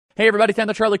Hey, everybody,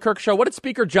 the Charlie Kirk Show. What did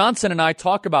Speaker Johnson and I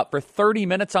talk about for 30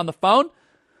 minutes on the phone?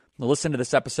 We'll listen to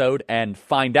this episode and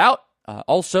find out.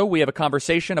 Also, we have a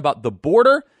conversation about the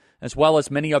border, as well as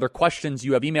many other questions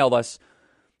you have emailed us,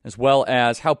 as well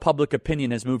as how public opinion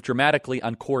has moved dramatically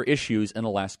on core issues in the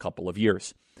last couple of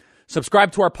years.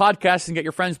 Subscribe to our podcast and get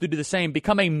your friends to do the same.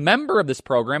 Become a member of this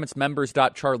program. It's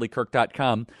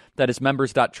members.charliekirk.com. That is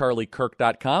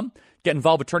members.charliekirk.com. Get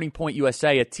involved with Turning Point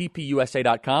USA at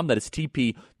tpusa.com. That is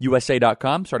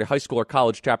tpusa.com. Start a high school or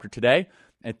college chapter today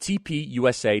at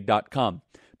tpusa.com.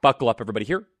 Buckle up, everybody.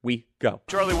 Here we go.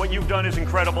 Charlie, what you've done is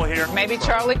incredible here. Maybe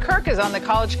Charlie Kirk is on the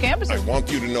college campus. I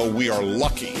want you to know we are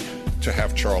lucky to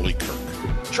have Charlie Kirk.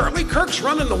 Charlie Kirk's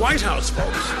running the White House,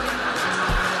 folks.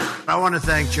 I want to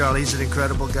thank Charlie. He's an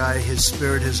incredible guy. His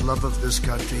spirit, his love of this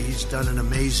country. He's done an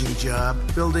amazing job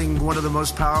building one of the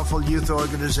most powerful youth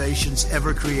organizations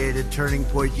ever created, Turning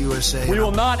Point USA. We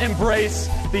will not embrace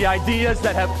the ideas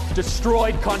that have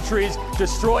destroyed countries,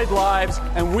 destroyed lives,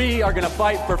 and we are going to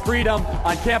fight for freedom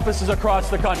on campuses across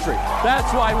the country.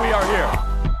 That's why we are here.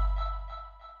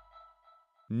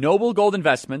 Noble Gold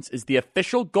Investments is the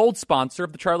official gold sponsor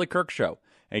of the Charlie Kirk Show,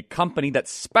 a company that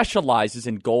specializes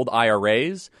in gold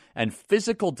IRAs and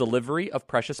physical delivery of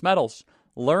precious metals.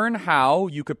 Learn how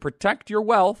you could protect your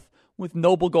wealth with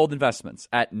Noble Gold Investments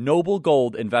at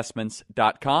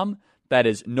noblegoldinvestments.com. That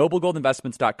is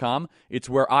noblegoldinvestments.com. It's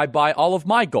where I buy all of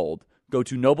my gold. Go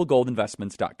to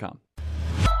noblegoldinvestments.com.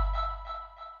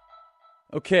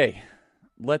 Okay,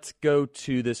 let's go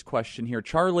to this question here.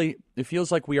 Charlie, it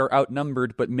feels like we are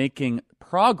outnumbered but making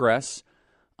progress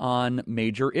on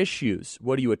major issues.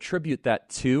 What do you attribute that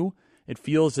to? It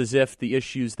feels as if the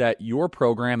issues that your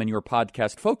program and your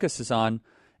podcast focuses on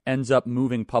ends up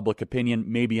moving public opinion.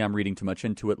 Maybe I'm reading too much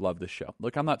into it. Love this show.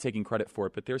 Look, I'm not taking credit for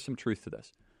it, but there's some truth to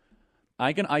this.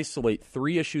 I can isolate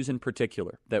 3 issues in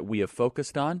particular that we have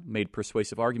focused on, made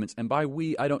persuasive arguments. And by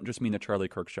we, I don't just mean the Charlie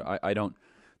Kirk Show. I don't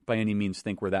by any means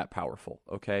think we're that powerful,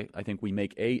 okay? I think we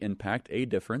make a impact, a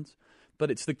difference. But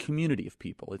it's the community of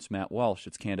people. It's Matt Walsh.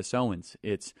 It's Candace Owens.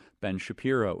 It's Ben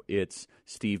Shapiro. It's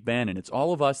Steve Bannon. It's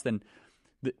all of us. Then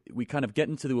we kind of get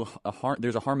into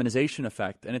there's a harmonization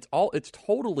effect, and it's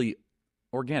totally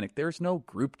organic. There's no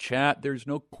group chat. There's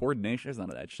no coordination. There's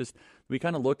none of that. It's just we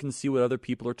kind of look and see what other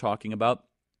people are talking about,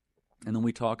 and then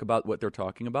we talk about what they're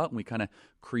talking about, and we kind of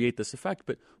create this effect.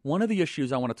 But one of the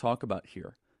issues I want to talk about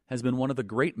here has been one of the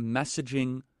great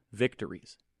messaging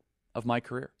victories of my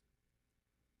career.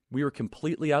 We were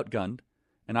completely outgunned,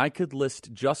 and I could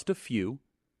list just a few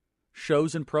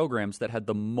shows and programs that had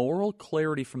the moral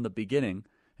clarity from the beginning,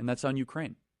 and that's on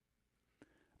Ukraine.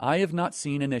 I have not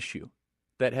seen an issue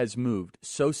that has moved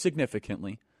so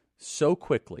significantly, so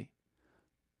quickly,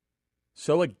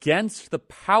 so against the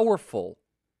powerful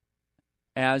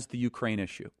as the Ukraine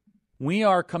issue. We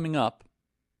are coming up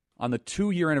on the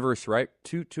 2-year anniversary, right?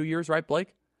 Two years, right,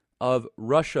 Blake? Of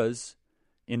Russia's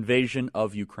invasion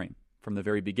of Ukraine. From the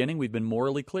very beginning, we've been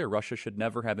morally clear. Russia should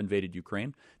never have invaded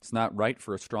Ukraine. It's not right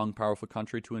for a strong, powerful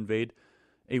country to invade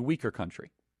a weaker country.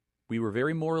 We were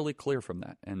very morally clear from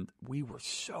that, and we were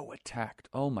so attacked.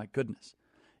 Oh, my goodness.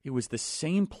 It was the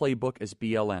same playbook as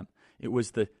BLM. It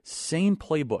was the same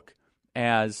playbook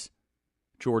as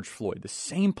George Floyd, the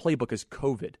same playbook as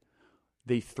COVID.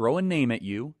 They throw a name at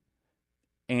you,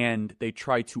 and they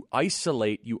try to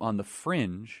isolate you on the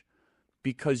fringe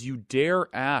because you dare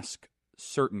ask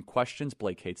certain questions.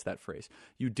 Blake hates that phrase.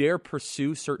 You dare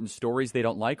pursue certain stories they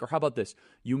don't like. Or how about this?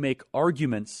 You make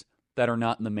arguments that are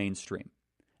not in the mainstream.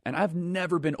 And I've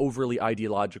never been overly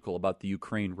ideological about the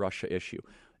Ukraine-Russia issue.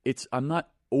 I'm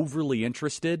not overly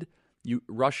interested.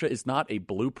 Russia is not a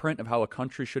blueprint of how a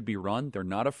country should be run. They're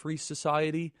not a free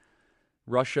society.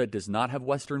 Russia does not have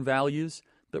Western values.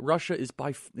 But Russia is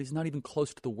not even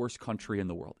close to the worst country in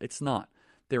the world. It's not.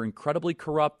 They're incredibly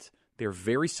corrupt. They're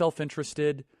very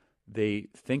self-interested. They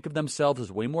think of themselves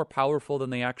as way more powerful than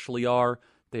they actually are.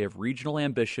 They have regional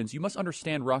ambitions. You must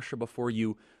understand Russia before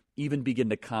you even begin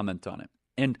to comment on it.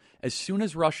 And as soon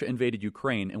as Russia invaded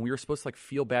Ukraine, and we were supposed to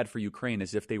feel bad for Ukraine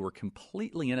as if they were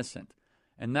completely innocent,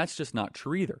 and that's just not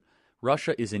true either.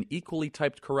 Russia is an equally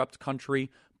typed corrupt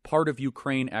country. Part of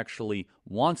Ukraine actually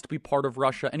wants to be part of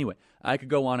Russia. Anyway, I could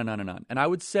go on and on and on. And I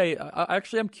would say,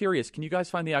 actually, I'm curious. Can you guys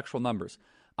find the actual numbers?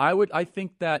 I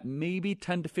think that maybe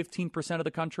 10 to 15% of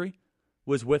the country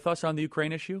was with us on the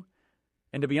Ukraine issue.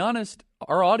 And to be honest,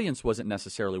 our audience wasn't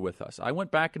necessarily with us. I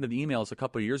went back into the emails a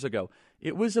couple of years ago.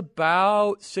 It was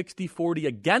about 60-40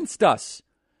 against us.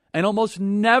 And almost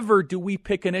never do we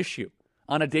pick an issue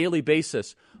on a daily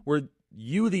basis where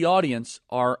you, the audience,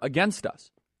 are against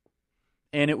us.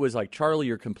 And it was like, Charlie,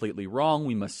 you're completely wrong.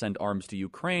 We must send arms to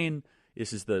Ukraine.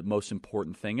 This is the most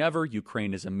important thing ever.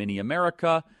 Ukraine is a mini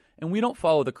America. And we don't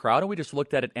follow the crowd, and we just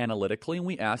looked at it analytically, and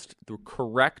we asked the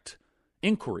correct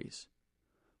inquiries.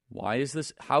 Why is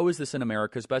this? How is this in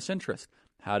America's best interest?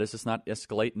 How does this not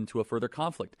escalate into a further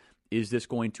conflict? Is this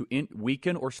going to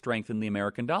weaken or strengthen the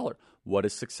American dollar? What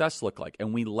does success look like?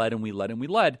 And we led and we led and we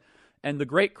led. And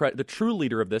the true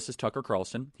leader of this is Tucker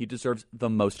Carlson. He deserves the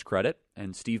most credit,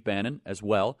 and Steve Bannon as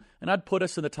well. And I'd put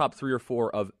us in the top 3 or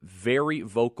 4 of very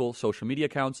vocal social media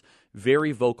accounts,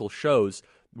 very vocal shows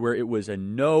where it was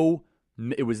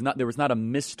there was not a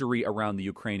mystery around the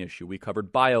Ukraine issue. We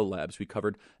covered biolabs, we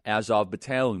covered Azov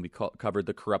Battalion, we covered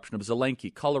the corruption of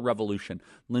Zelensky, color revolution,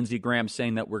 Lindsey Graham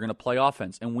saying that we're going to play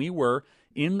offense. And we were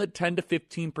in the 10 to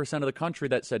 15% of the country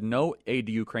that said no aid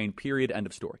to Ukraine, period, end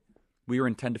of story. We were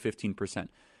in 10 to 15%.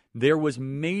 There was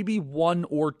maybe 1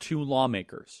 or 2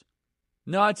 lawmakers,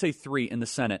 no, I'd say 3 in the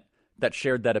Senate that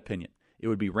shared that opinion. It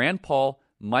would be Rand Paul,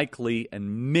 Mike Lee,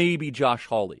 and maybe Josh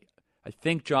Hawley. I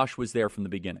think Josh was there from the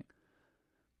beginning.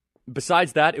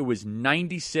 Besides that, it was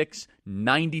 96,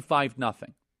 95,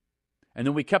 nothing. And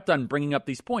then we kept on bringing up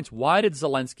these points. Why did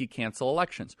Zelensky cancel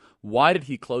elections? Why did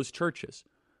he close churches?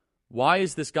 Why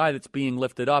is this guy that's being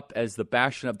lifted up as the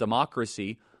bastion of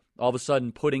democracy all of a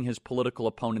sudden putting his political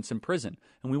opponents in prison?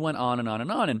 And we went on and on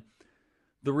and on. And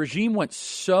the regime went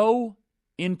so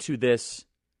into this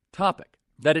topic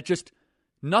that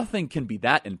nothing can be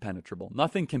that impenetrable.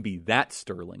 Nothing can be that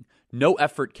sterling. No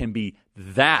effort can be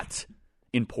that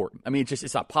important. I mean,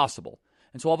 it's not possible.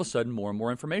 And so all of a sudden, more and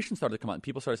more information started to come out. And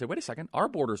people started to say, wait a second, our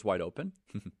border's wide open.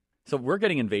 So we're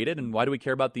getting invaded, and why do we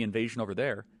care about the invasion over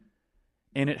there?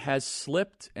 And it has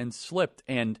slipped and slipped.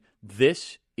 And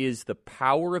this is the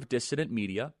power of dissident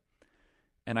media.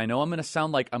 And I know I'm going to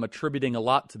sound like I'm attributing a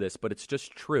lot to this, but it's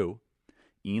just true.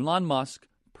 Elon Musk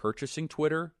purchasing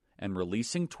Twitter and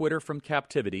releasing Twitter from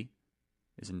captivity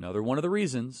is another one of the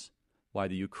reasons why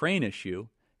the Ukraine issue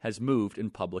has moved in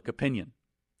public opinion.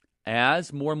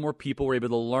 As more and more people were able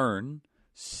to learn,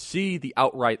 see the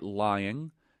outright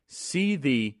lying, see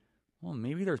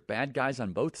maybe there's bad guys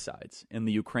on both sides in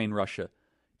the Ukraine-Russia,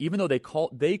 even though they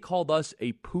called us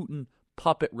a Putin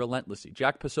puppet relentlessly.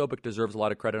 Jack Posobiec deserves a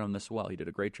lot of credit on this as well. He did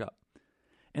a great job.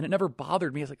 And it never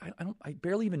bothered me. I was like, I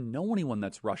barely even know anyone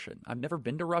that's Russian. I've never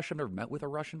been to Russia. I've never met with a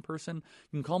Russian person.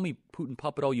 You can call me Putin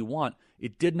puppet all you want.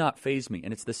 It did not faze me.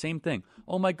 And it's the same thing.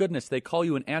 Oh my goodness, they call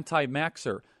you an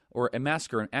anti-maxer or a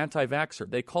masker, an anti-vaxxer.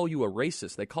 They call you a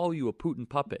racist. They call you a Putin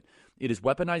puppet. It is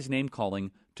weaponized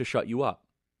name-calling to shut you up.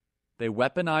 They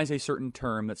weaponize a certain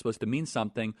term that's supposed to mean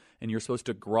something, and you're supposed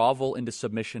to grovel into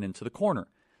submission into the corner.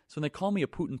 So when they call me a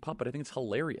Putin puppet, I think it's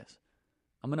hilarious.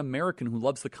 I'm an American who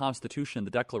loves the Constitution and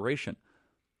the Declaration.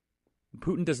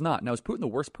 Putin does not. Now, is Putin the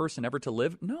worst person ever to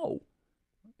live? No,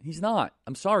 he's not.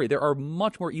 I'm sorry. There are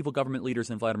much more evil government leaders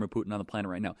than Vladimir Putin on the planet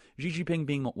right now. Xi Jinping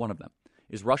being one of them.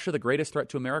 Is Russia the greatest threat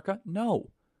to America? No.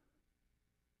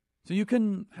 So you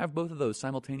can have both of those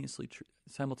simultaneously true.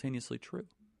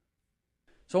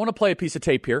 So I want to play a piece of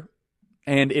tape here.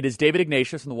 And it is David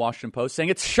Ignatius in the Washington Post saying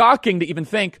it's shocking to even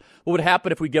think what would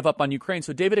happen if we give up on Ukraine.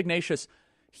 So David Ignatius,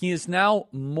 he is now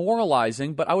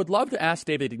moralizing, but I would love to ask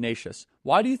David Ignatius,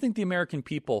 why do you think the American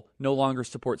people no longer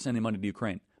support sending money to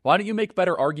Ukraine? Why don't you make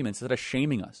better arguments instead of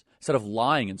shaming us, instead of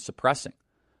lying and suppressing?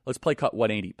 Let's play cut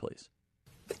 180, please.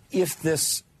 If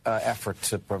this effort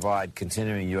to provide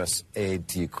continuing U.S. aid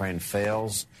to Ukraine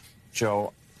fails,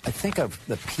 Joe, I think of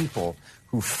the people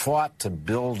who fought to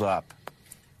build up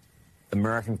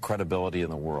American credibility in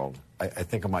the world. I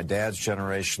think of my dad's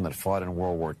generation that fought in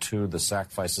World War II, the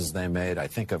sacrifices they made. I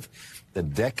think of the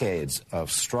decades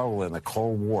of struggle in the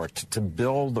Cold War to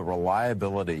build the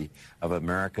reliability of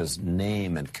America's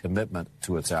name and commitment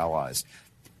to its allies.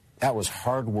 That was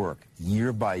hard work,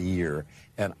 year by year.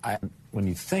 And when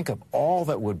you think of all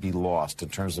that would be lost in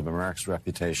terms of America's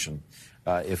reputation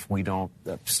if we don't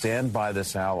stand by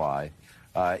this ally,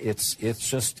 it's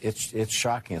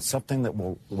shocking. It's something that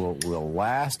will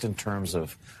last in terms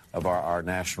of our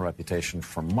national reputation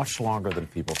for much longer than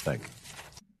people think.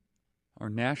 Our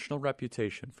national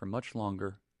reputation for much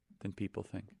longer than people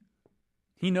think.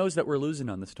 He knows that we're losing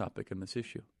on this topic and this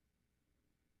issue.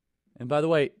 And by the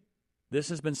way, this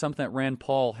has been something that Rand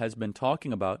Paul has been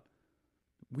talking about.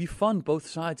 We fund both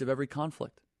sides of every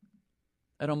conflict.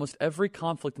 At almost every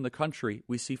conflict in the country,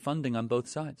 we see funding on both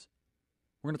sides.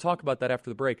 We're going to talk about that after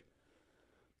the break.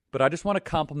 But I just want to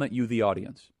compliment you, the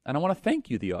audience. And I want to thank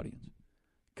you, the audience.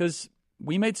 Because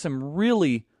we made some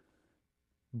really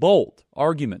bold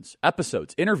arguments,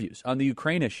 episodes, interviews on the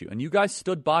Ukraine issue. And you guys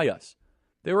stood by us.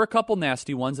 There were a couple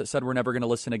nasty ones that said we're never going to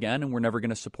listen again and we're never going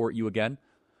to support you again.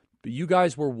 But you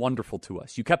guys were wonderful to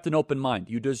us. You kept an open mind.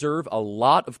 You deserve a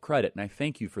lot of credit, and I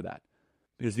thank you for that,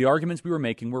 because the arguments we were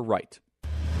making were right.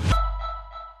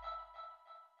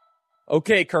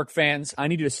 Okay, Kirk fans, I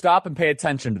need you to stop and pay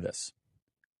attention to this.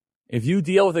 If you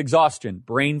deal with exhaustion,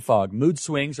 brain fog, mood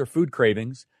swings, or food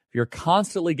cravings, if you're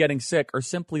constantly getting sick or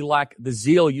simply lack the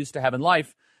zeal you used to have in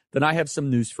life, then I have some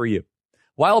news for you. A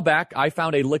while back, I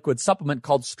found a liquid supplement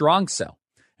called Strong Cell,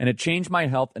 and it changed my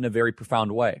health in a very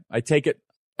profound way. I take it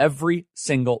every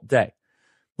single day.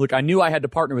 Look, I knew I had to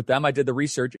partner with them. I did the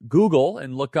research. Google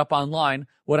and look up online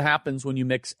what happens when you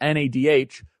mix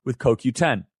NADH with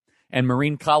CoQ10 and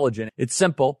marine collagen. It's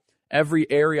simple. Every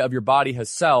area of your body has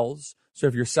cells. So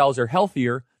if your cells are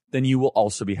healthier, then you will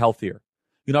also be healthier.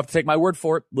 You don't have to take my word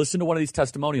for it. Listen to one of these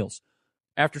testimonials.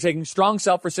 After taking Strong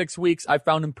Cell for 6 weeks, I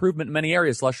found improvement in many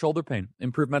areas, less shoulder pain,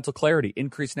 improved mental clarity,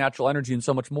 increased natural energy, and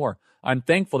so much more. I'm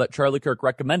thankful that Charlie Kirk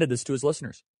recommended this to his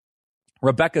listeners.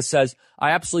 Rebecca says,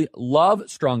 I absolutely love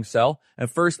Strong Cell.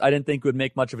 At first, I didn't think it would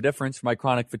make much of a difference for my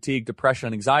chronic fatigue, depression,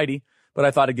 and anxiety, but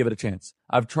I thought I'd give it a chance.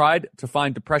 I've tried to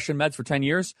find depression meds for 10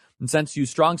 years, and since you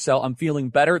Strong Cell, I'm feeling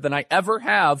better than I ever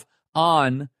have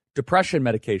on depression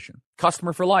medication.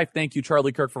 Customer for life. Thank you,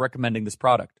 Charlie Kirk, for recommending this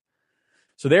product.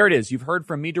 So there it is. You've heard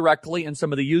from me directly and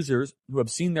some of the users who have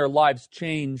seen their lives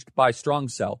changed by Strong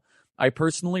Cell. I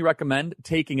personally recommend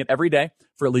taking it every day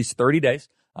for at least 30 days.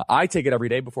 I take it every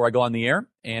day before I go on the air,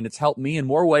 and it's helped me in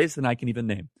more ways than I can even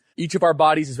name. Each of our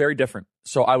bodies is very different,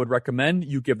 so I would recommend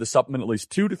you give the supplement at least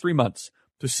 2 to 3 months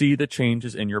to see the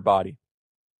changes in your body.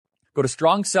 Go to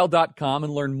strongcell.com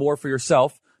and learn more for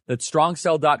yourself. That's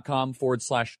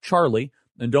strongcell.com/Charlie.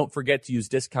 And don't forget to use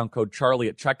discount code Charlie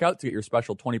at checkout to get your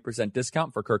special 20%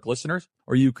 discount for Kirk listeners.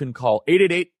 Or you can call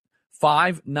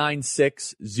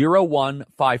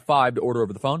 888-596-0155 to order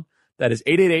over the phone. That is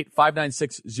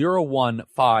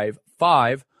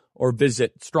 888-596-0155, or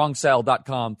visit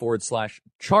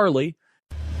strongcell.com/Charlie.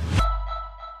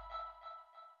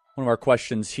 One of our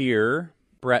questions here,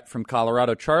 Brett from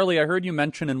Colorado. Charlie, I heard you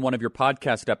mention in one of your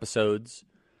podcast episodes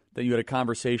that you had a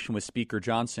conversation with Speaker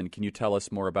Johnson. Can you tell us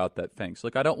more about that? Thanks.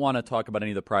 Look, I don't want to talk about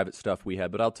any of the private stuff we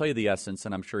had, but I'll tell you the essence,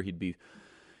 and I'm sure he'd be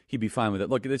fine with it.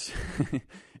 Look, this if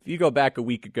you go back a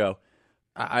week ago,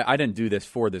 I didn't do this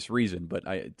for this reason, but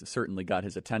I certainly got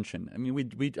his attention. I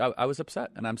mean, I was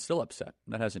upset, and I'm still upset.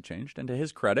 That hasn't changed. And to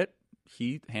his credit,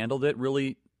 he handled it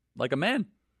really like a man.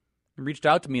 He reached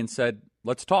out to me and said,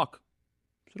 let's talk.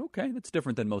 I said, okay, that's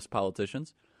different than most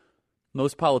politicians.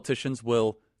 Most politicians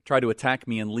will try to attack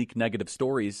me and leak negative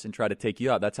stories and try to take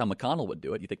you out. That's how McConnell would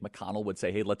do it. You think McConnell would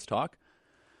say, hey, let's talk?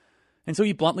 And so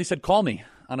he bluntly said, call me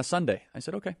on a Sunday. I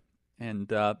said, okay.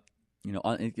 And,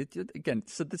 again,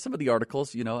 so some of the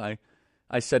articles,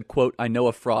 I said, quote, I know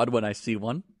a fraud when I see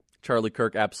one. Charlie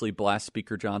Kirk absolutely blasts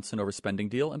Speaker Johnson over spending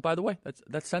deal. And by the way,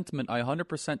 that sentiment I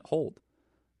 100% hold.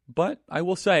 But I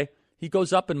will say he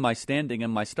goes up in my standing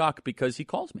and my stock because he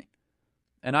calls me.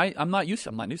 And I'm not used to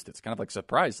it. It's kind of like a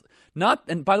surprise.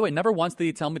 And by the way, never once did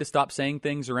he tell me to stop saying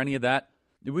things or any of that.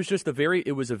 It was just a very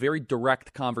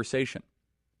direct conversation.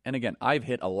 And again, I've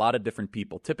hit a lot of different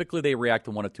people. Typically, they react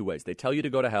in one of two ways. They tell you to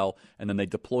go to hell, and then they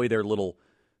deploy their little,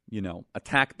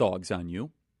 attack dogs on you.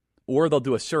 Or they'll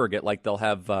do a surrogate, like they'll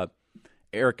have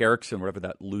Eric Erickson, whatever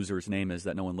that loser's name is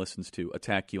that no one listens to,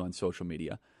 attack you on social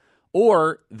media.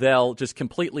 Or they'll just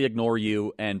completely ignore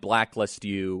you and blacklist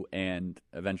you and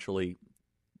eventually,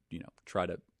 try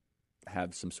to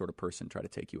have some sort of person try to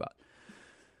take you out.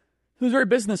 It was very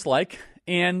businesslike,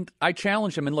 and I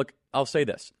challenged him. And look, I'll say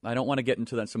this. I don't want to get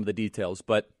into some of the details,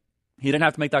 but he didn't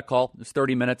have to make that call. It was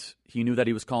 30 minutes. He knew that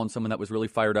he was calling someone that was really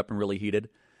fired up and really heated.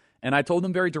 And I told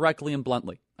him very directly and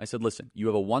bluntly. I said, listen, you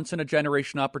have a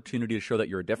once-in-a-generation opportunity to show that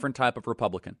you're a different type of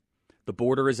Republican. The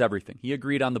border is everything. He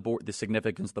agreed on the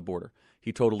significance of the border.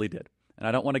 He totally did. And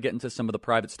I don't want to get into some of the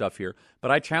private stuff here,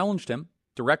 but I challenged him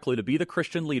directly to be the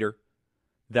Christian leader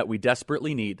that we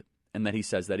desperately need and that he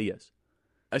says that he is.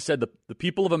 I said the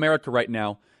people of America right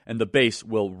now and the base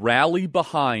will rally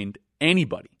behind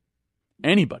anybody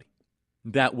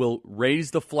that will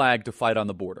raise the flag to fight on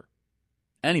the border.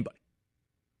 Anybody.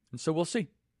 And so we'll see.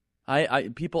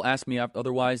 People ask me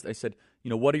otherwise. I said,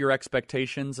 what are your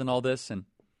expectations and all this? And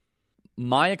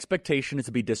my expectation is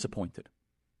to be disappointed.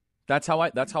 That's how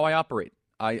I operate.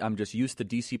 I'm just used to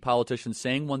DC politicians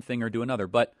saying one thing or do another.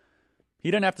 But he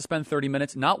didn't have to spend 30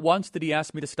 minutes. Not once did he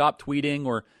ask me to stop tweeting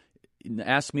or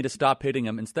ask me to stop hitting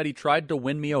him. Instead, he tried to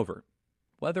win me over.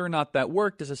 Whether or not that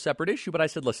worked is a separate issue, but I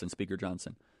said, listen, Speaker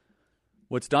Johnson,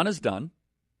 what's done is done.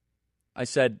 I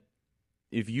said,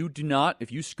 if you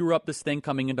screw up this thing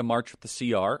coming into March with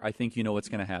the CR, I think you know what's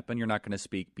going to happen. You're not going to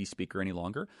be Speaker any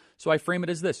longer. So I frame it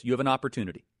as this. You have an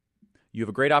opportunity. You have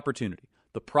a great opportunity.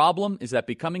 The problem is that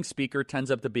becoming Speaker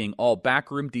tends up to being all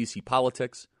backroom D.C.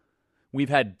 politics. We've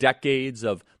had decades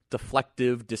of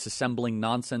deflective, disassembling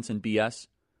nonsense and BS.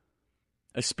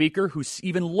 A Speaker who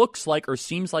even looks like or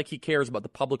seems like he cares about the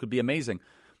public would be amazing.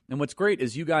 And what's great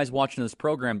is you guys watching this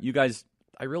program,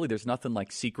 there's nothing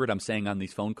like secret I'm saying on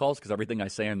these phone calls, because everything I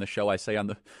say on the show, I say on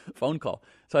the phone call.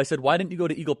 So I said, why didn't you go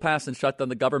to Eagle Pass and shut down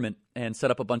the government and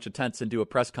set up a bunch of tents and do a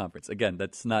press conference? Again,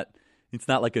 it's not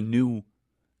like a new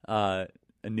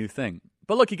thing.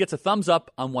 But look, he gets a thumbs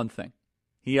up on one thing.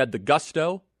 He had the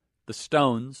gusto, the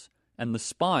stones, and the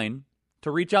spine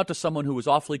to reach out to someone who was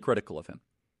awfully critical of him.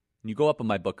 And you go up in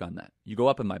my book on that. You go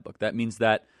up in my book. That means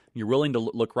that you're willing to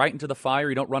look right into the fire.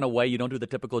 You don't run away. You don't do the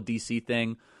typical DC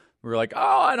thing. We're like,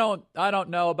 oh, I don't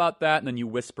know about that. And then you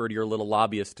whisper to your little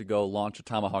lobbyist to go launch a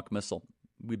Tomahawk missile.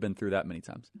 We've been through that many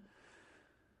times.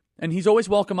 And he's always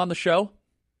welcome on the show.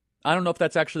 I don't know if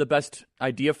that's actually the best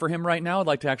idea for him right now. I'd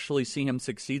like to actually see him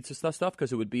succeed to stuff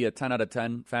because it would be a 10 out of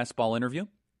 10 fastball interview.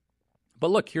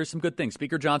 But look, here's some good things.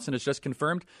 Speaker Johnson has just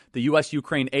confirmed the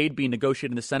U.S.-Ukraine aid being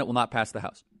negotiated in the Senate will not pass the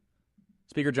House.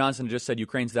 Speaker Johnson just said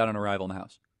Ukraine's dead on arrival in the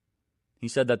House. He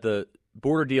said that the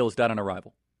border deal is dead on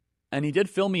arrival. And he did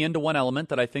fill me into one element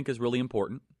that I think is really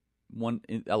important, one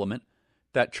element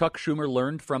that Chuck Schumer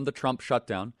learned from the Trump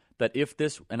shutdown, that if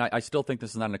this, and I still think this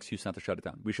is not an excuse not to shut it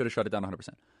down. We should have shut it down 100%.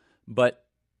 But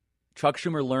Chuck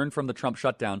Schumer learned from the Trump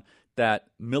shutdown that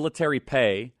military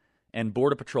pay and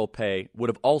Border Patrol pay would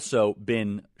have also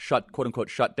been quote unquote,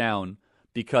 shut down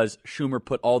because Schumer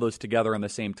put all those together on the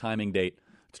same timing date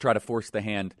to try to force the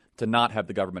hand to not have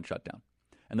the government shut down.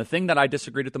 And the thing that I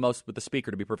disagreed with the most with the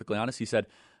speaker, to be perfectly honest, he said,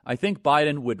 I think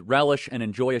Biden would relish and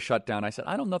enjoy a shutdown. I said,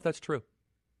 I don't know if that's true.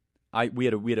 We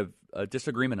had a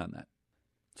disagreement on that.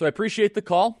 So I appreciate the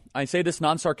call. I say this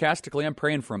non-sarcastically. I'm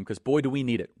praying for him because, boy, do we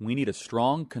need it. We need a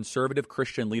strong, conservative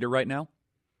Christian leader right now.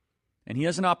 And he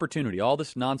has an opportunity. All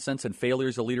this nonsense and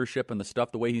failures of leadership and the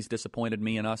stuff, the way he's disappointed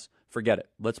me and us, forget it.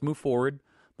 Let's move forward.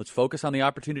 Let's focus on the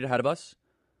opportunity ahead of us.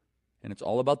 And it's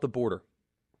all about the border.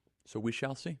 So we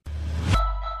shall see.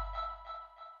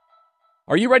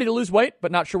 Are you ready to lose weight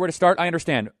but not sure where to start? I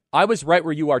understand. I was right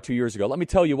where you are 2 years ago. Let me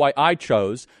tell you why I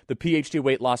chose the PhD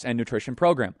Weight Loss and Nutrition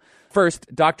program.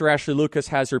 First, Dr. Ashley Lucas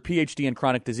has her PhD in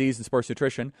chronic disease and sports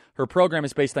nutrition. Her program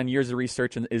is based on years of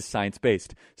research and is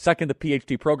science-based. Second, the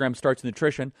PhD program starts with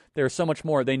nutrition. There is so much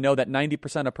more. They know that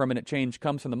 90% of permanent change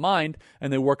comes from the mind,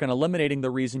 and they work on eliminating the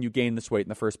reason you gain this weight in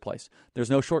the first place. There's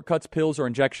no shortcuts, pills, or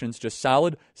injections, just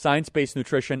solid, science-based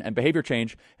nutrition and behavior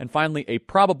change. And finally,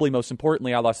 probably most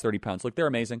importantly, I lost 30 pounds. Look, they're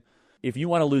amazing. If you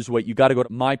want to lose weight, you got to go to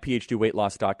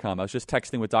myphdweightloss.com. I was just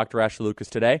texting with Dr. Ashley Lucas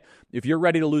today. If you're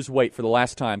ready to lose weight for the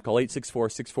last time, call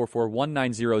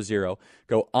 864-644-1900.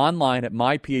 Go online at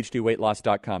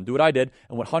myphdweightloss.com. Do what I did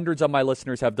and what hundreds of my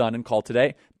listeners have done and call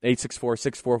today,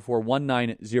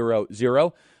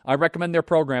 864-644-1900. I recommend their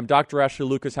program. Dr. Ashley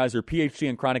Lucas has her PhD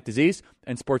in chronic disease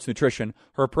and sports nutrition.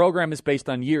 Her program is based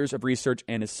on years of research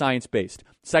and is science-based.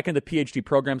 Second, the PhD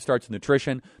program starts with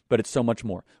nutrition, but it's so much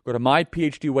more. Go to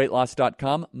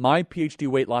myphdweightloss.com,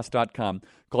 myphdweightloss.com.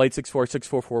 Call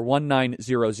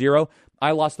 864-644-1900.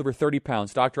 I lost over 30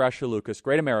 pounds. Dr. Ashley Lucas,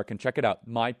 great American. Check it out,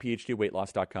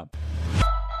 myphdweightloss.com.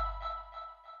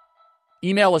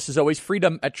 Email us as always,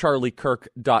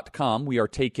 freedom@charliekirk.com. We are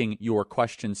taking your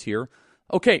questions here.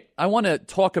 Okay, I want to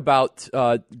talk about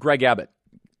Greg Abbott,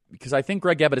 because I think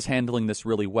Greg Abbott is handling this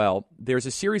really well. There's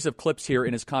a series of clips here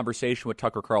in his conversation with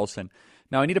Tucker Carlson.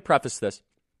 Now, I need to preface this.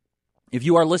 If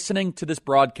you are listening to this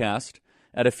broadcast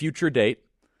at a future date,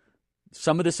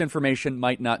 some of this information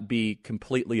might not be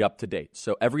completely up to date.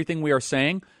 So everything we are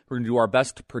saying, we're going to do our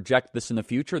best to project this in the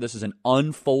future. This is an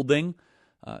unfolding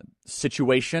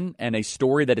situation and a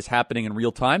story that is happening in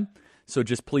real time. So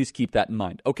just please keep that in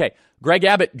mind. Okay, Greg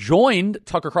Abbott joined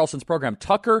Tucker Carlson's program.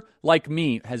 Tucker, like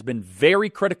me, has been very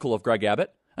critical of Greg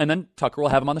Abbott, and then Tucker will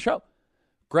have him on the show.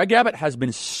 Greg Abbott has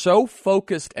been so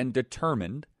focused and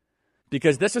determined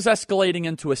because this is escalating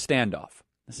into a standoff.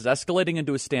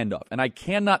 And I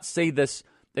cannot say this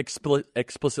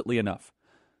explicitly enough.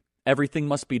 Everything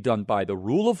must be done by the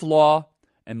rule of law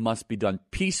and must be done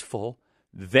peaceful.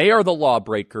 They are the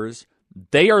lawbreakers.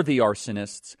 They are the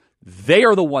arsonists. They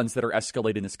are the ones that are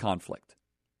escalating this conflict.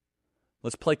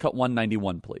 Let's play cut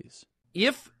 191, please.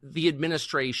 If the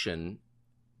administration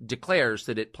declares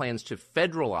that it plans to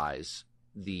federalize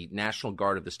the National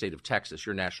Guard of the state of Texas,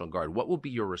 your National Guard, what will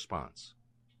be your response?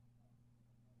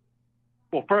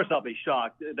 Well, first, I'll be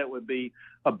shocked. That would be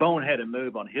a boneheaded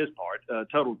move on his part, a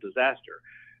total disaster.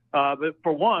 But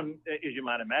for one, as you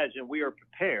might imagine, we are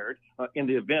prepared in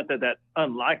the event that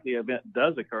unlikely event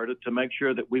does occur to make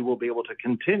sure that we will be able to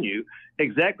continue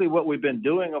exactly what we've been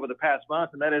doing over the past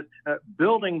month, and that is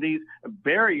building these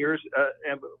barriers,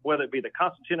 whether it be the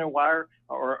Constitutional wire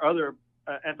or other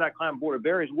anti-crime border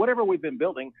barriers, whatever we've been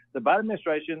building. The Biden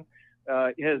administration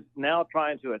is now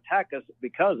trying to attack us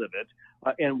because of it,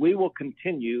 and we will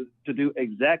continue to do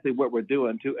exactly what we're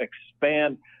doing to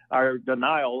expand our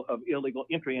denial of illegal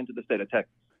entry into the state of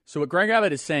Texas. So what Greg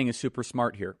Abbott is saying is super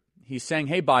smart here. He's saying,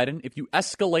 hey, Biden, if you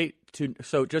escalate to,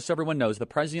 so just so everyone knows, the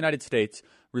President of the United States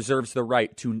reserves the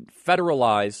right to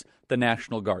federalize the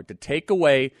National Guard, to take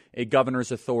away a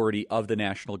governor's authority of the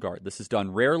National Guard. This is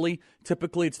done rarely.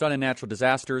 Typically, it's done in natural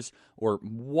disasters or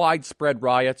widespread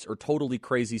riots or totally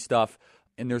crazy stuff.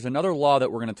 And there's another law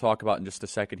that we're going to talk about in just a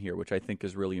second here, which I think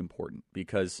is really important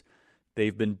because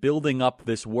they've been building up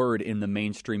this word in the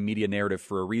mainstream media narrative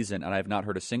for a reason, and I have not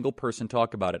heard a single person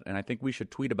talk about it, and I think we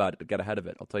should tweet about it to get ahead of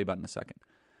it. I'll tell you about it in a second.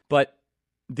 But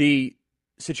the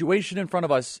situation in front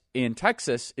of us in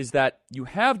Texas is that you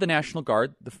have the National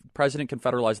Guard. The president can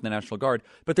federalize the National Guard,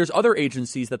 but there's other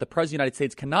agencies that the president of the United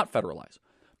States cannot federalize.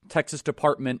 Texas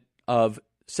Department of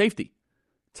Safety,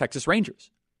 Texas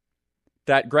Rangers,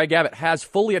 that Greg Abbott has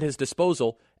fully at his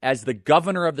disposal as the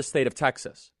governor of the state of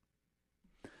Texas.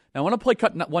 Now, I want to play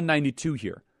cut 192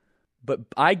 here, but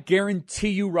I guarantee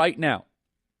you right now,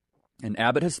 and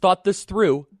Abbott has thought this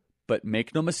through, but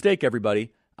make no mistake,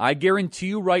 everybody, I guarantee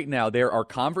you right now there are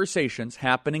conversations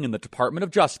happening in the Department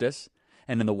of Justice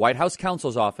and in the White House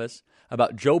counsel's office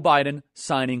about Joe Biden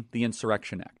signing the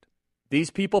Insurrection Act. These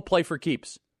people play for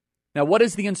keeps. Now, what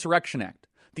is the Insurrection Act?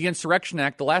 The Insurrection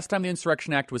Act, the last time the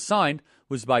Insurrection Act was signed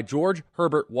was by George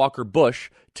Herbert Walker Bush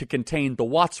to contain the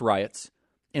Watts riots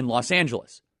in Los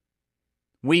Angeles.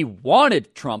 We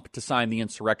wanted Trump to sign the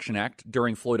Insurrection Act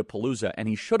during Floydapalooza, and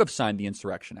he should have signed the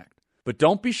Insurrection Act. But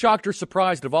don't be shocked or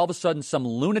surprised if all of a sudden some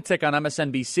lunatic on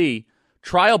MSNBC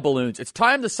trial balloons, it's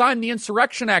time to sign the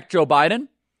Insurrection Act, Joe Biden.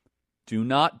 Do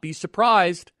not be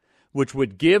surprised, which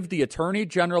would give the Attorney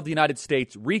General of the United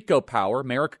States RICO power,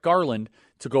 Merrick Garland,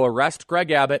 to go arrest Greg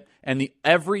Abbott and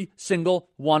every single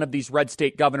one of these red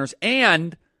state governors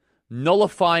and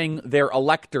nullifying their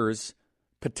electors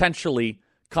potentially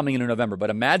coming in November.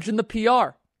 But imagine the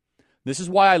PR. This is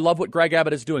why I love what Greg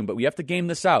Abbott is doing, but we have to game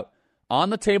this out. On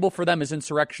the table for them is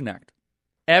Insurrection Act.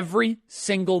 Every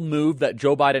single move that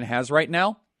Joe Biden has right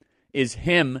now is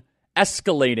him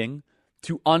escalating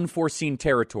to unforeseen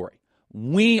territory.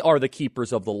 We are the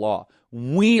keepers of the law.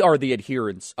 We are the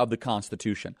adherents of the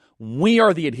Constitution. We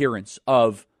are the adherents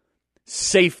of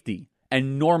safety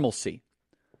and normalcy.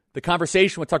 The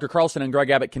conversation with Tucker Carlson and Greg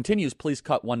Abbott continues. Please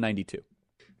cut 192.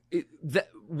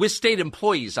 With state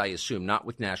employees, I assume, not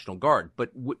with National Guard.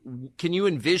 But can you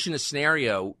envision a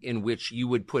scenario in which you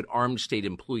would put armed state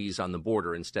employees on the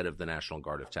border instead of the National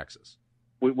Guard of Texas?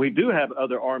 We do have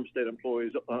other armed state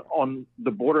employees on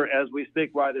the border as we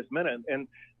speak right this minute, and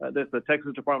that's the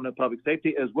Texas Department of Public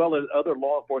Safety, as well as other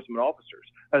law enforcement officers,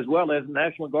 as well as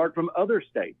National Guard from other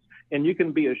states. And you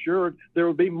can be assured there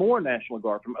will be more National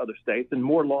Guard from other states and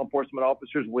more law enforcement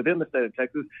officers within the state of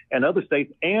Texas and other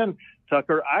states. And,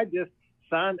 Tucker, I just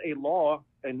signed a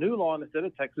new law in the state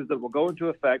of Texas that will go into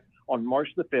effect on March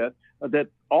the 5th that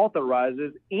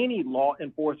authorizes any law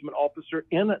enforcement officer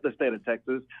in the state of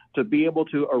Texas to be able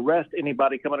to arrest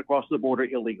anybody coming across the border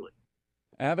illegally.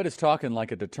 Abbott is talking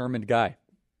like a determined guy.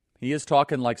 He is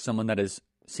talking like someone that is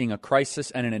seeing a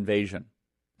crisis and an invasion.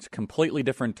 It's a completely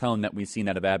different tone that we've seen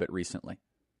out of Abbott recently.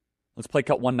 Let's play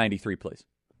cut 193, please.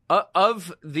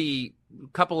 Of the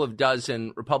couple of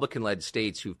dozen Republican-led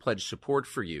states who've pledged support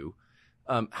for you,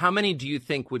 how many do you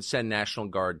think would send National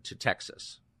Guard to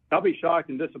Texas? I'll be shocked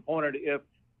and disappointed if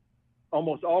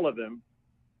almost all of them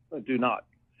do not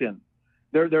send.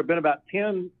 There have been about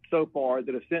 10 so far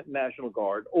that have sent National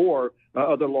Guard or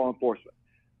other law enforcement.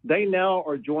 They now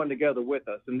are joined together with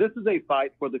us. And this is a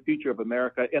fight for the future of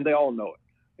America, and they all know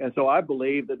it. And so I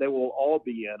believe that they will all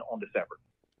be in on this effort.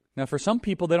 Now, for some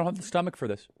people, they don't have the stomach for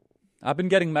this. I've been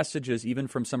getting messages even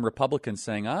from some Republicans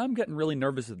saying, I'm getting really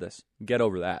nervous of this. Get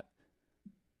over that.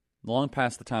 Long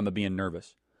past the time of being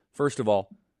nervous. First of all,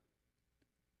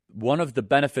 one of the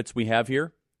benefits we have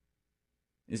here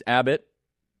is Abbott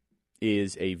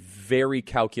is a very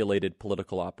calculated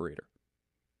political operator.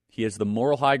 He has the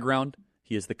moral high ground.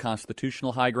 He has the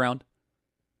constitutional high ground.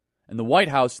 And the White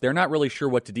House, they're not really sure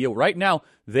what to deal with. Right now,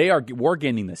 they are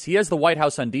wargaming this. He has the White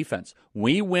House on defense.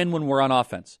 We win when we're on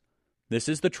offense. This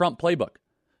is the Trump playbook.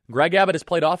 Greg Abbott has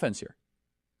played offense here.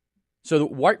 So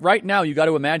right now, you got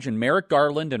to imagine Merrick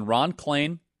Garland and Ron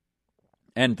Klain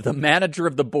And the manager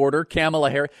of the border,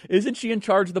 Kamala Harris, isn't she in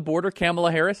charge of the border,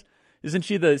 Kamala Harris? Isn't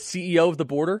she the CEO of the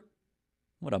border?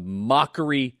 What a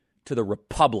mockery to the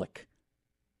republic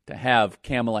to have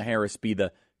Kamala Harris be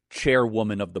the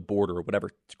chairwoman of the border or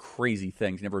whatever crazy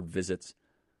things, never visits.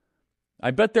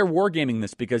 I bet they're wargaming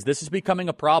this because this is becoming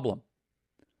a problem.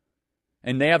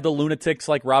 And they have the lunatics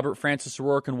like Robert Francis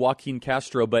O'Rourke and Joaquin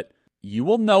Castro, but you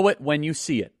will know it when you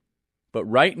see it. But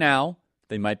right now,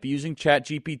 they might be using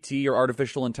ChatGPT or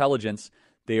artificial intelligence.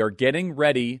 They are getting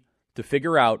ready to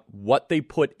figure out what they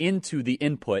put into the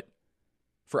input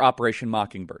for Operation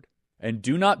Mockingbird. And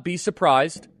do not be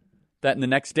surprised that in the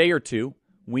next day or two,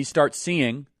 we start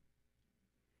seeing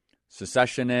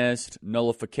secessionist,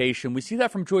 nullification. We see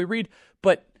that from Joy Reid.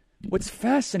 But what's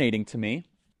fascinating to me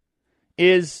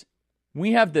is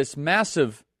we have this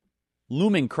massive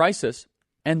looming crisis,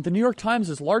 and the New York Times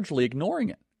is largely ignoring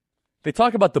it. They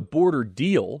talk about the border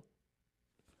deal.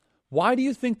 Why do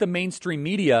you think the mainstream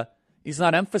media is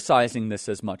not emphasizing this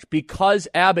as much? Because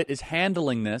Abbott is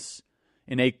handling this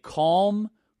in a calm,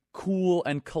 cool,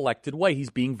 and collected way.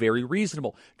 He's being very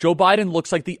reasonable. Joe Biden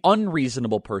looks like the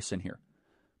unreasonable person here.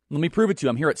 Let me prove it to you.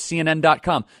 I'm here at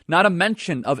CNN.com. Not a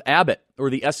mention of Abbott or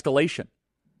the escalation.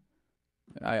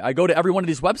 I go to every one of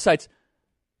these websites.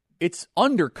 It's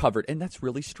undercovered, and that's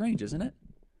really strange, isn't it?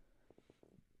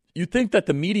 You'd think that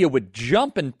the media would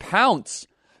jump and pounce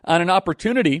on an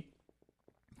opportunity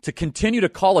to continue to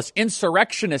call us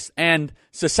insurrectionists and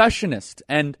secessionists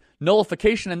and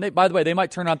nullification. And they, by the way, they might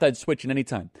turn on that switch at any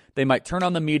time. They might turn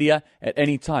on the media at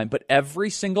any time. But every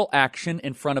single action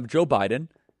in front of Joe Biden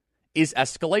is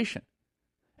escalation.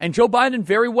 And Joe Biden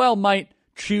very well might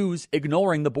choose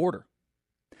ignoring the border.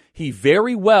 He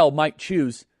very well might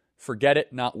choose forget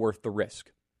it, not worth the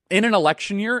risk. In an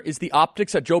election year, is the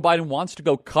optics that Joe Biden wants to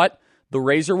go cut the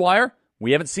razor wire?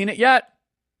 We haven't seen it yet.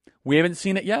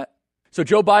 So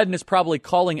Joe Biden is probably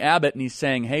calling Abbott and he's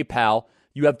saying, hey, pal,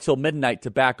 you have till midnight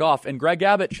to back off. And Greg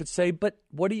Abbott should say, but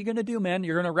what are you going to do, man?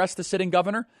 You're going to arrest the sitting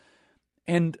governor?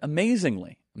 And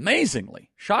amazingly,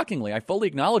 shockingly, I fully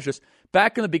acknowledge this.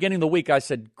 Back in the beginning of the week, I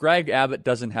said, Greg Abbott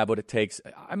doesn't have what it takes.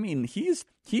 I mean, he is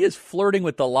flirting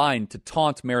with the line to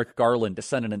taunt Merrick Garland to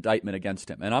send an indictment against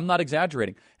him. And I'm not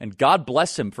exaggerating. And God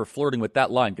bless him for flirting with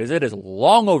that line, because it is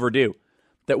long overdue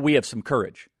that we have some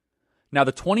courage. Now,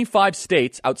 the 25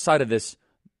 states outside of this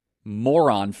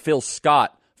moron, Phil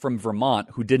Scott from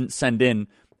Vermont, who didn't send in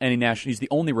any national, he's the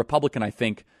only Republican, I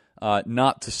think,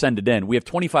 not to send it in. We have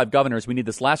 25 governors. We need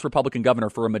this last Republican governor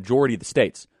for a majority of the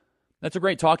states. That's a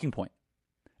great talking point.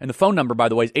 And the phone number, by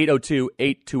the way, is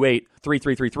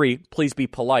 802-828-3333. Please be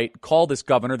polite. Call this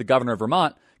governor, the governor of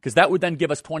Vermont, because that would then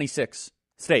give us 26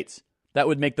 states. That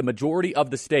would make the majority of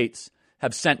the states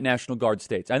have sent National Guard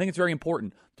states. I think it's very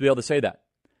important to be able to say that.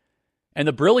 And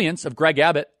the brilliance of Greg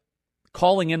Abbott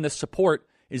calling in this support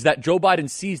is that Joe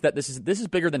Biden sees that this is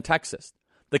bigger than Texas.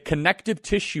 The connective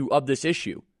tissue of this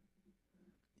issue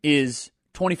is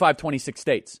 25, 26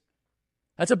 states.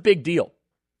 That's a big deal.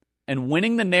 And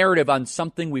winning the narrative on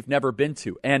something we've never been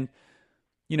to. And,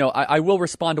 you know, I will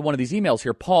respond to one of these emails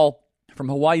here. Paul from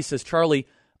Hawaii says, Charlie,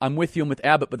 I'm with you and with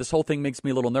Abbott, but this whole thing makes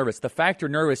me a little nervous. The fact you're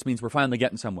nervous means we're finally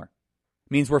getting somewhere.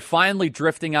 It means we're finally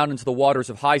drifting out into the waters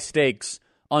of high stakes,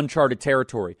 uncharted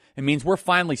territory. It means we're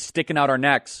finally sticking out our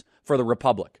necks for the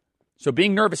Republic. So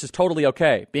being nervous is totally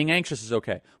okay. Being anxious is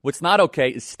okay. What's not okay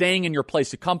is staying in your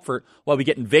place of comfort while we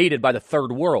get invaded by the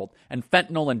third world and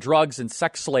fentanyl and drugs and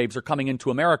sex slaves are coming into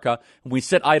America and we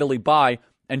sit idly by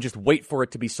and just wait for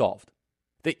it to be solved.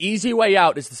 The easy way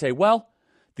out is to say, well,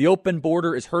 the open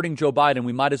border is hurting Joe Biden.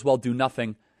 We might as well do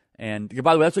nothing. And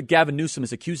by the way, that's what Gavin Newsom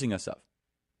is accusing us of.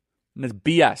 And it's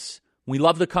BS. We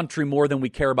love the country more than we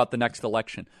care about the next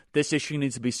election. This issue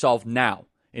needs to be solved now.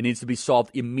 It needs to be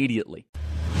solved immediately.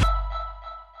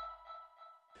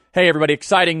 Hey, everybody,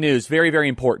 exciting news. Very, very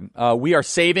important. We are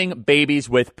saving babies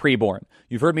with preborn.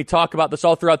 You've heard me talk about this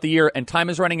all throughout the year, and time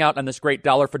is running out on this great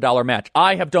dollar-for-dollar match.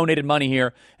 I have donated money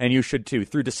here, and you should too.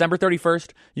 Through December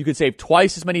 31st, you can save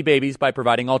twice as many babies by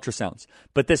providing ultrasounds.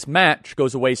 But this match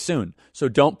goes away soon, so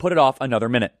don't put it off another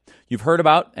minute. You've heard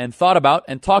about and thought about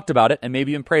and talked about it and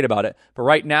maybe even prayed about it, but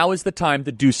right now is the time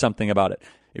to do something about it.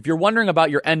 If you're wondering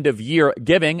about your end-of-year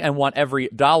giving and want every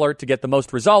dollar to get the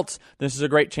most results, this is a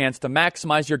great chance to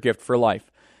maximize your gift for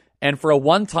life. And for a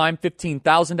one-time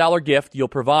 $15,000 gift, you'll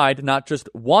provide not just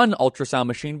one ultrasound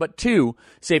machine, but two,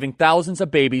 saving thousands of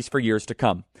babies for years to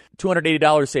come.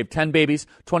 $280 save 10 babies.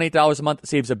 $28 a month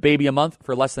saves a baby a month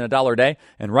for less than $1 a day.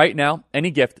 And right now,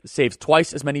 any gift saves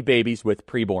twice as many babies with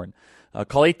preborn.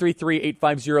 Call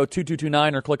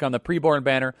 833-850-2229 or click on the preborn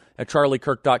banner at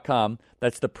charliekirk.com.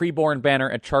 That's the preborn banner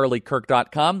at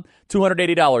charliekirk.com.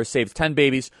 $280 saves 10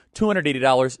 babies.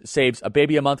 $280 saves a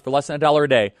baby a month for less than $1 a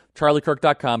day.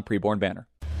 charliekirk.com, preborn banner.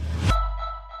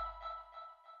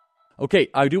 Okay,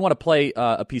 I do want to play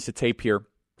a piece of tape here.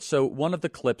 So one of the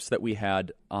clips that we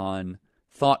had on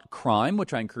Thought Crime,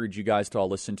 which I encourage you guys to all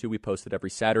listen to, we post it every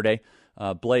Saturday.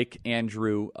 Blake,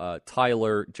 Andrew,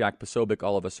 Tyler, Jack Posobiec,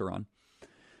 all of us are on.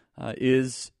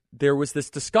 There was this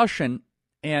discussion,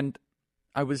 and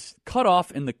I was cut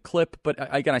off in the clip, but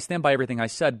again, I stand by everything I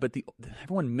said, but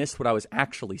everyone missed what I was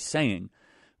actually saying,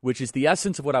 which is the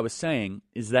essence of what I was saying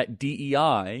is that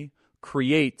DEI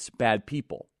creates bad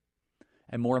people.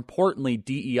 And more importantly,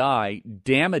 DEI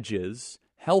damages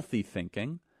healthy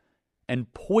thinking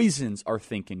and poisons our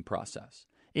thinking process.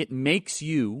 It makes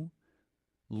you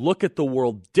look at the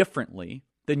world differently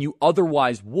than you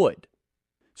otherwise would.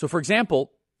 So, for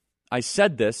example, I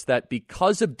said this, that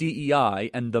because of DEI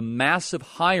and the massive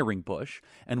hiring push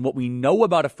and what we know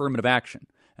about affirmative action,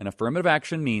 and affirmative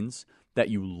action means that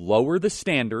you lower the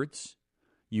standards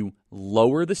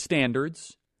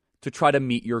to try to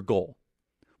meet your goal.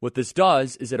 What this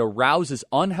does is it arouses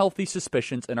unhealthy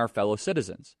suspicions in our fellow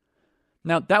citizens.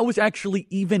 Now, that was actually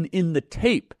even in the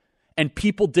tape, and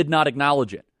people did not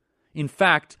acknowledge it. In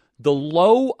fact, the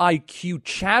low IQ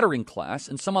chattering class,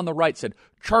 and some on the right said,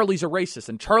 Charlie's a racist,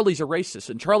 and Charlie's a racist,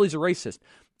 and Charlie's a racist.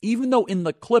 Even though in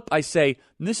the clip I say,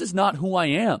 this is not who I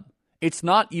am. It's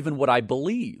not even what I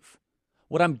believe.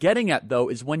 What I'm getting at, though,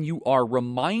 is when you are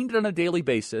reminded on a daily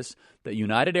basis that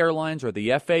United Airlines or the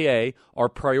FAA are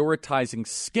prioritizing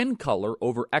skin color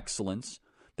over excellence,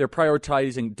 they're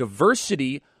prioritizing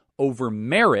diversity over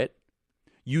merit,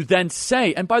 you then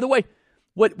say, and by the way,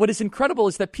 what is incredible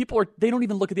is that they don't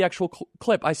even look at the actual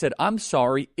clip. I said, I'm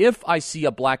sorry, if I see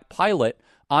a black pilot,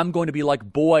 I'm going to be like,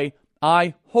 boy,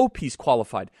 I hope he's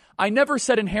qualified. I never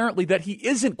said inherently that he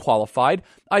isn't qualified.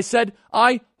 I said,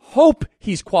 I hope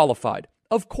he's qualified.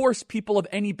 Of course, people of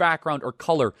any background or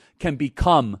color can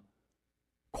become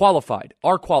qualified.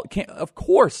 Of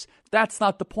course, that's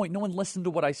not the point. No one listened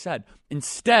to what I said.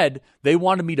 Instead, they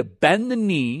wanted me to bend the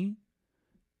knee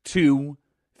to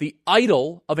the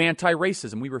idol of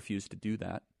anti-racism. We refuse to do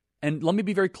that. And let me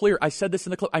be very clear. I said this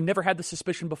in the clip. I never had the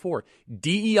suspicion before.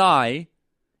 DEI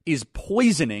is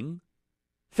poisoning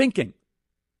thinking.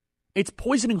 It's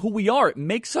poisoning who we are. It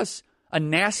makes us a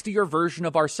nastier version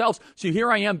of ourselves. So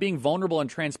here I am being vulnerable and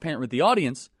transparent with the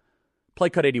audience. Play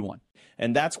cut 81.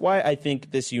 And that's why I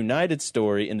think this United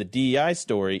story and the DEI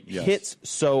story hits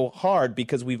so hard,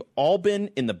 because we've all been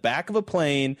in the back of a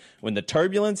plane when the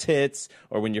turbulence hits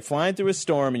or when you're flying through a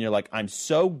storm and you're like, I'm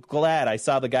so glad I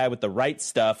saw the guy with the right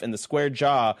stuff and the square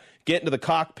jaw get into the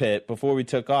cockpit before we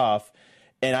took off.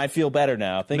 And I feel better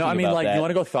now thinking about that. No, I mean, like, you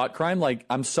want to go thought crime? Like,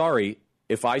 I'm sorry.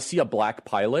 If I see a black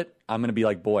pilot, I'm going to be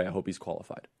like, boy, I hope he's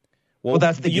qualified. Well,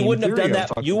 that's the you wouldn't have done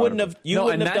that. You wouldn't have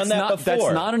done that before.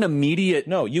 That's not an immediate.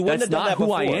 No, you wouldn't have done that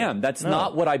before. That's not who I am. That's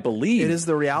not what I believe. It is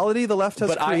the reality the left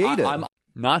has created. I'm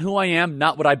not who I am,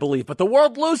 not what I believe. But the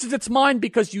world loses its mind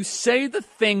because you say the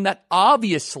thing that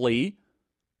obviously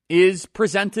is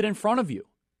presented in front of you.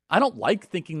 I don't like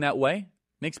thinking that way.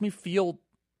 It makes me feel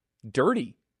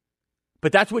dirty.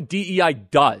 But that's what DEI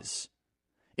does.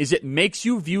 Is it makes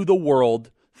you view the world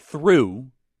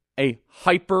through a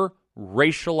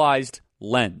hyper-racialized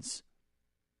lens.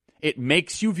 It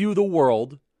makes you view the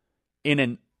world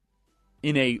in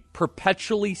a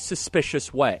perpetually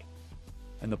suspicious way.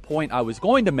 And the point I was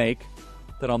going to make,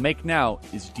 that I'll make now,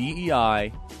 is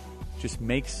DEI just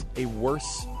makes a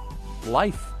worse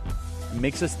life. It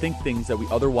makes us think things that we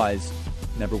otherwise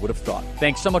never would have thought.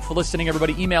 Thanks so much for listening,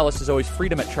 everybody. Email us as always,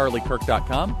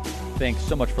 freedom@charliekirk.com. Thanks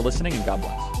so much for listening, and God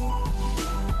bless.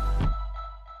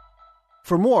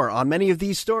 For more on many of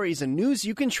these stories and news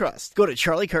you can trust, go to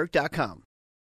charliekirk.com.